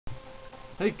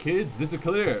Hey kids, this is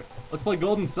clear. Let's play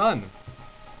Golden Sun.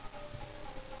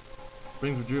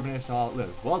 Brings rejuvenation while it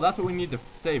lives. Well, that's what we need to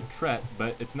save Tret,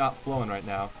 but it's not flowing right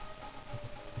now.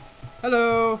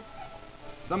 Hello!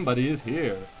 Somebody is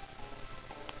here.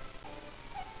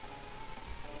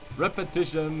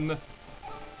 Repetition.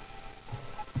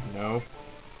 No.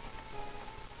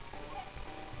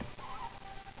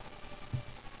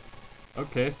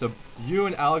 Okay, so you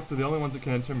and Alex are the only ones that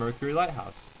can enter Mercury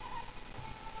Lighthouse.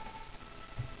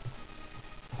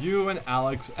 You and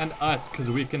Alex and us,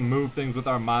 because we can move things with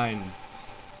our minds.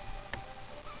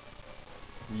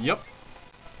 Yep.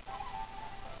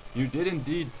 You did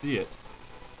indeed see it.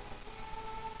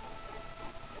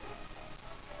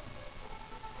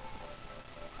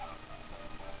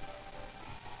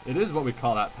 It is what we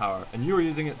call that power, and you were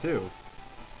using it too.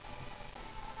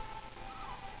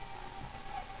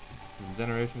 From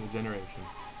generation to generation.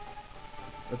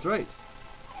 That's right.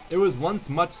 It was once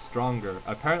much stronger.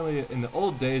 Apparently, in the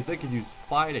old days, they could use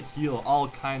fly to heal all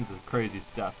kinds of crazy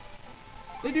stuff.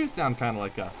 They do sound kind of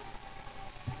like us.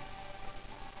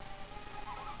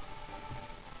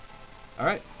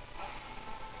 Alright.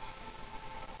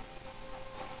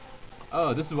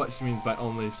 Oh, this is what she means by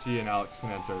only she and Alex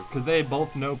can enter. Because they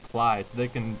both know Ply, so they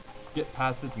can get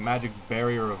past this magic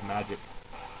barrier of magic.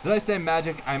 Did I say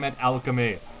magic? I meant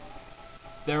alchemy.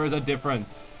 There is a difference.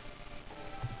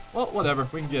 Well, whatever.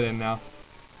 We can get in now.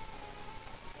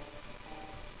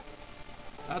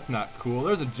 That's not cool.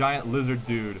 There's a giant lizard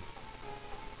dude.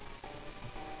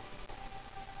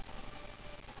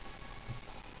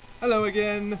 Hello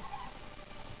again.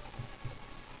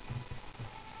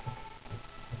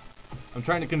 I'm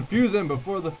trying to confuse him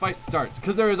before the fight starts,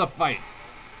 because there is a fight.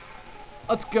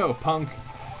 Let's go, punk.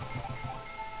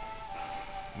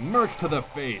 Merc to the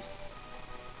face.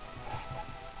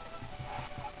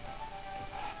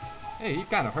 Hey, he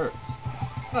kinda hurts.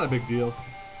 Not a big deal.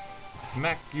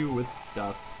 Smack you with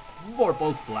stuff.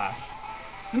 Vorpal Splash.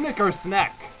 Snicker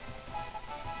Snack.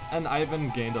 And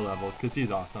Ivan gained a level, because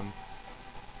he's awesome.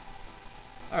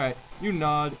 Alright, you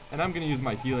nod, and I'm gonna use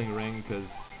my healing ring, because...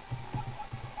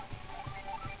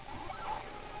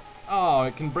 Oh,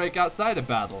 it can break outside of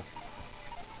battle.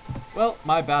 Well,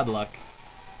 my bad luck.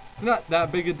 It's not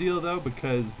that big a deal, though,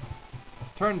 because...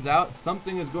 Turns out,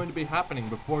 something is going to be happening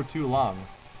before too long.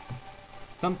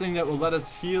 Something that will let us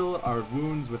heal our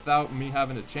wounds without me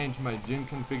having to change my gym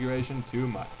configuration too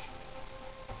much.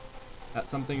 That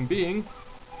something being...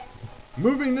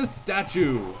 moving this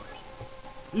statue!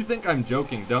 You think I'm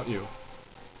joking, don't you?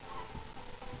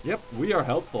 Yep, we are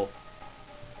helpful.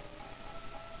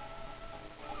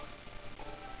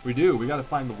 We do. We gotta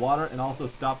find the water and also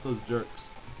stop those jerks.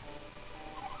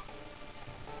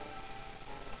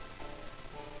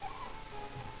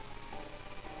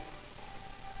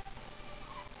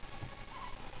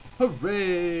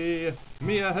 Hooray!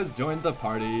 Mia has joined the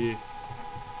party.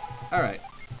 Alright.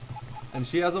 And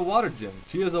she has a water gym.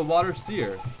 She is a water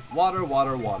seer. Water,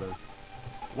 water, water.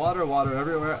 Water, water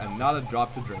everywhere, and not a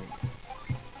drop to drink.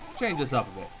 Change this up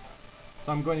a bit.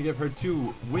 So I'm going to give her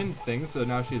 2 wind things, so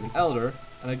now she's an elder,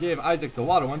 and I gave Isaac the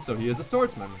water one, so he is a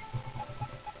swordsman.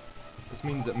 This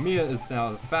means that Mia is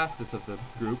now the fastest of the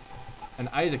group, and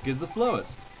Isaac is the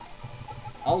slowest.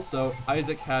 Also,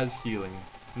 Isaac has healing.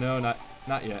 No, not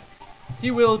yet. He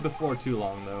will before too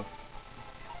long, though.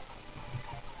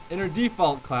 In her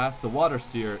default class, the Water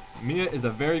Seer, Mia is a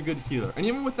very good healer, and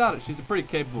even without it, she's a pretty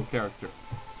capable character.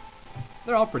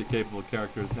 They're all pretty capable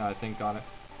characters now I think on it.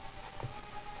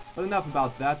 But enough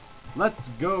about that. Let's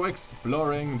go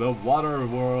exploring the water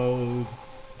world.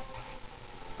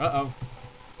 Uh-oh.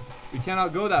 We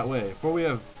cannot go that way, for we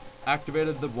have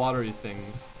activated the watery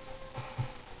things.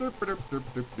 Derp, derp, derp,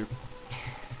 derp, derp.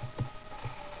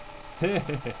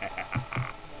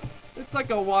 It's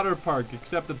like a water park,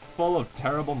 except it's full of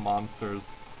terrible monsters.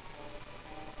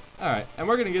 Alright, and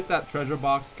we're gonna get that treasure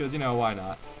box, because, you know, why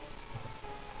not?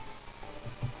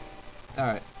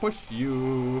 Alright, push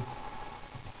you.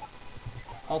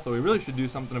 Also, we really should do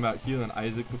something about healing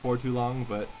Isaac before too long,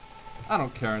 but I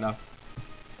don't care enough.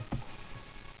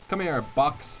 Come here,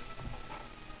 box.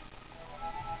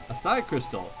 A Psi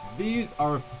Crystal. These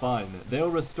are fun. They'll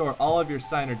restore all of your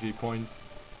PSYNERGY points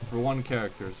for one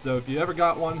character. So if you ever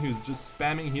got one who's just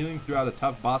spamming healing throughout a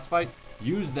tough boss fight,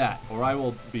 use that, or I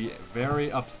will be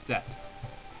very upset.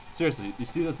 Seriously, you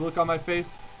see this look on my face?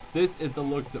 This is the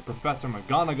look that Professor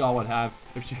McGonagall would have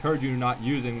if she heard you not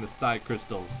using the Psi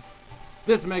Crystals.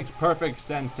 This makes perfect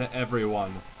sense to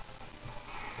everyone.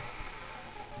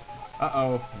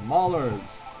 Uh-oh, Maulers.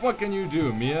 What can you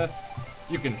do, Mia?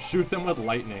 You can shoot them with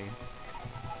lightning.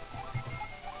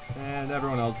 And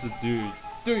everyone else just do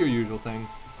your usual thing.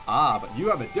 Ah, but you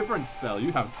have a different spell.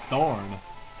 You have Thorn.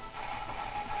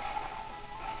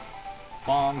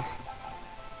 Bonk.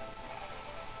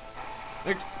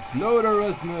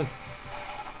 Explodorousness.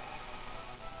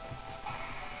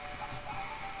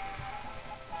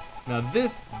 Now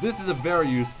this is a very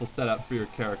useful setup for your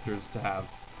characters to have.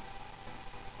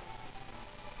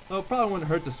 Well, it probably wouldn't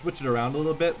hurt to switch it around a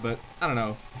little bit, but I don't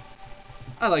know.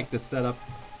 I like this setup.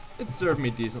 It served me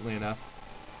decently enough.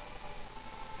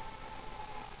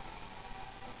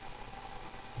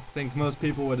 I think most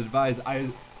people would advise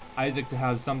Isaac to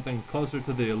have something closer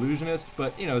to the illusionist,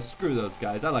 but you know, screw those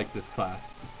guys. I like this class.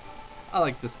 I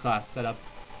like this class setup.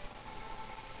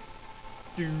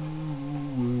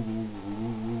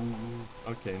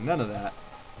 Okay, none of that.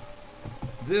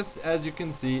 This, as you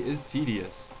can see, is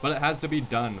tedious, but it has to be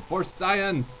done for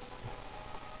science!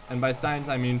 And by science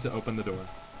I mean to open the door.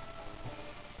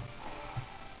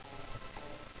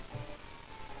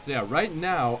 So yeah, right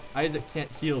now, Isaac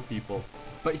can't heal people.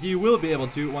 But he will be able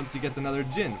to once he gets another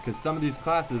Djinn, because some of these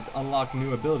classes unlock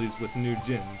new abilities with new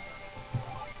Djinns.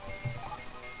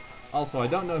 Also, I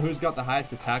don't know who's got the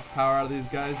highest attack power out of these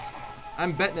guys.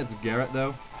 I'm betting it's Garrett,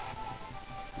 though.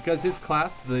 Because his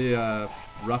class, the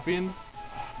Ruffian,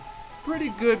 pretty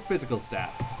good physical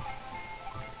stats.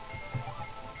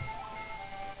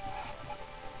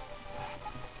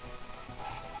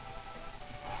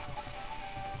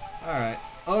 Alright.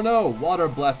 Oh no! Water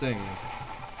blessing!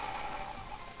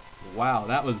 Wow,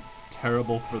 that was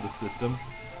terrible for the system.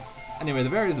 Anyway, the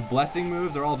various blessing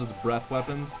moves are all just breath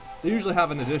weapons. They usually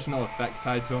have an additional effect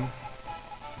tied to them.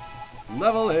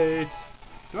 Level 8!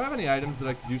 Do I have any items that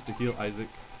I could use to heal Isaac?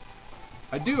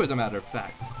 I do, as a matter of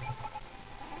fact.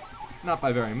 Not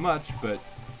by very much, but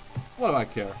what do I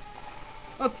care?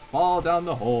 Let's fall down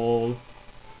the hole.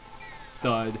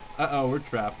 Thud. Uh-oh, we're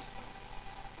trapped.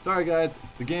 Sorry guys,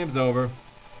 the game's over.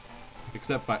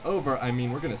 Except by over, I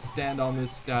mean we're gonna stand on this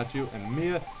statue and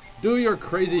Mia, do your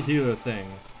crazy healer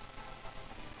thing.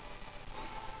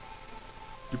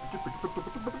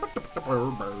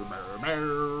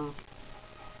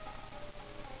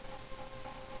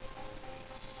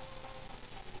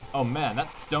 Oh man, that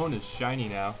stone is shiny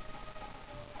now.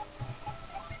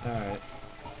 Alright.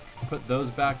 Put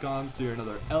those back on so you're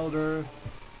another elder.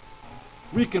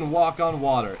 We can walk on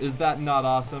water. Is that not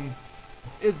awesome?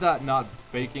 Is that not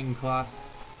baking class?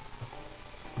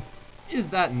 Is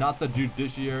that not the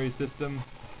judiciary system?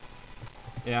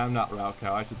 Yeah, I'm not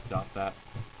Raocow. I should stop that.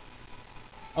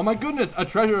 Oh my goodness, a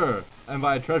treasure! And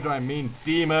by a treasure I mean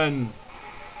demons!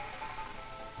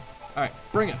 Alright,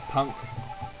 bring it, punk.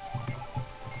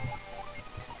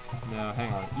 No,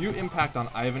 hang on. You impact on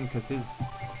Ivan because his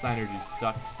PSYNERGY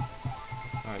sucks.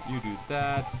 Alright, you do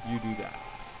that, you do that.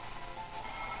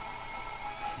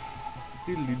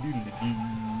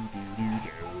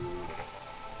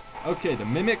 Okay, the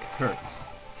Mimic hurts.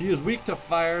 He is weak to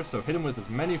fire, so hit him with as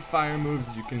many fire moves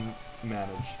as you can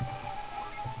manage.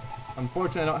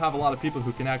 Unfortunately, I don't have a lot of people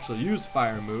who can actually use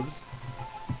fire moves,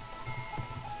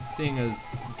 seeing as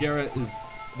Garrett is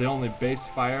the only base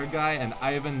fire guy, and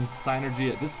Ivan's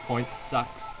PSYNERGY at this point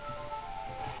sucks.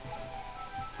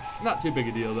 Not too big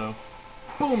a deal, though.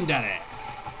 Boom, daddy!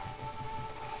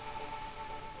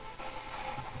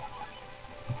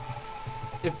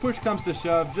 If push comes to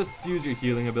shove, just use your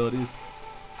healing abilities.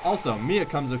 Also, Mia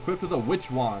comes equipped with a witch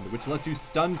wand, which lets you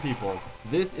stun people.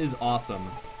 This is awesome.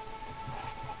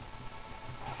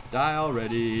 Die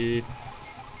already.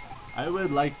 I would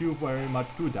like you very much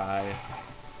to die.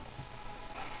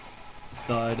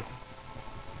 Thud.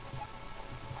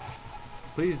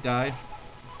 Please die.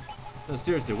 No,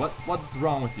 seriously, what's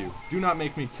wrong with you? Do not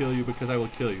make me kill you because I will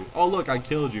kill you. Oh look, I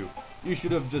killed you. You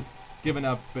should have just given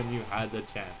up when you had the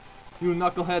chance. You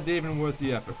knuckleheads even worth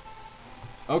the effort.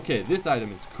 Okay, this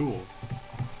item is cool.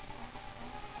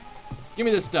 Give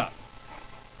me this stuff.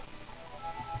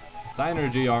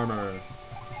 PSYNERGY armor.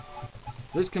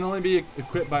 This can only be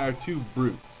equipped by our two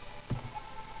brutes.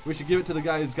 We should give it to the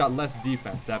guy who's got less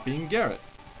defense, that being Garrett.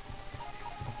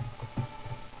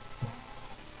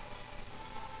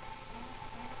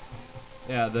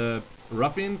 Yeah, the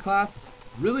Ruffian class,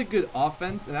 really good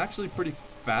offense and actually pretty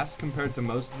fast compared to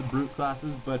most of the brute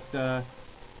classes, but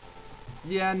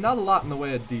yeah, not a lot in the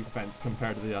way of defense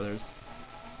compared to the others.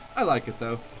 I like it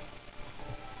though.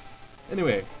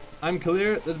 Anyway, I'm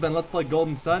Khalil, this has been Let's Play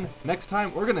Golden Sun. Next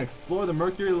time, we're gonna explore the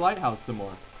Mercury Lighthouse some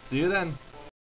more. See you then.